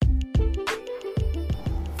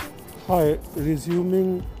Hi,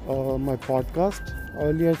 resuming my podcast.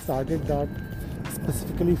 Earlier I started that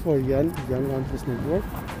specifically for Young Entrepreneurs Network,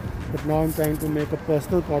 but now I'm trying to make a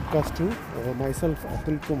personal podcast too. Myself,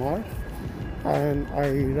 Atul and I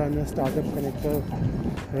run a startup connector,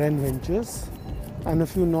 Ren Ventures, and a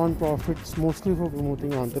few non-profits, mostly for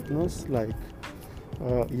promoting entrepreneurs like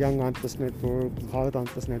Young Entrepreneurs Network, Bharat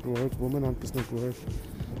Entrepreneurs Network, Women Entrepreneurs Network,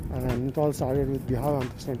 and it all started with Bihar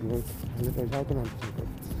Entrepreneurs Network and later Jharkhand Entrepreneurs Network.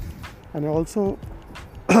 And I also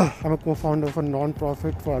I'm a co-founder of a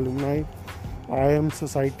non-profit for alumni, IIM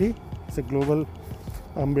Society. It's a global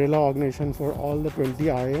umbrella organization for all the 20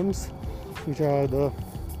 IIMs, which are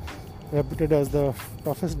reputed as the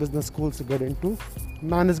toughest business schools to get into,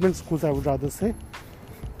 management schools I would rather say.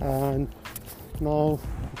 And now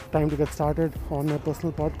time to get started on my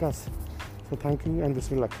personal podcast. So thank you and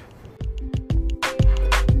wish me luck.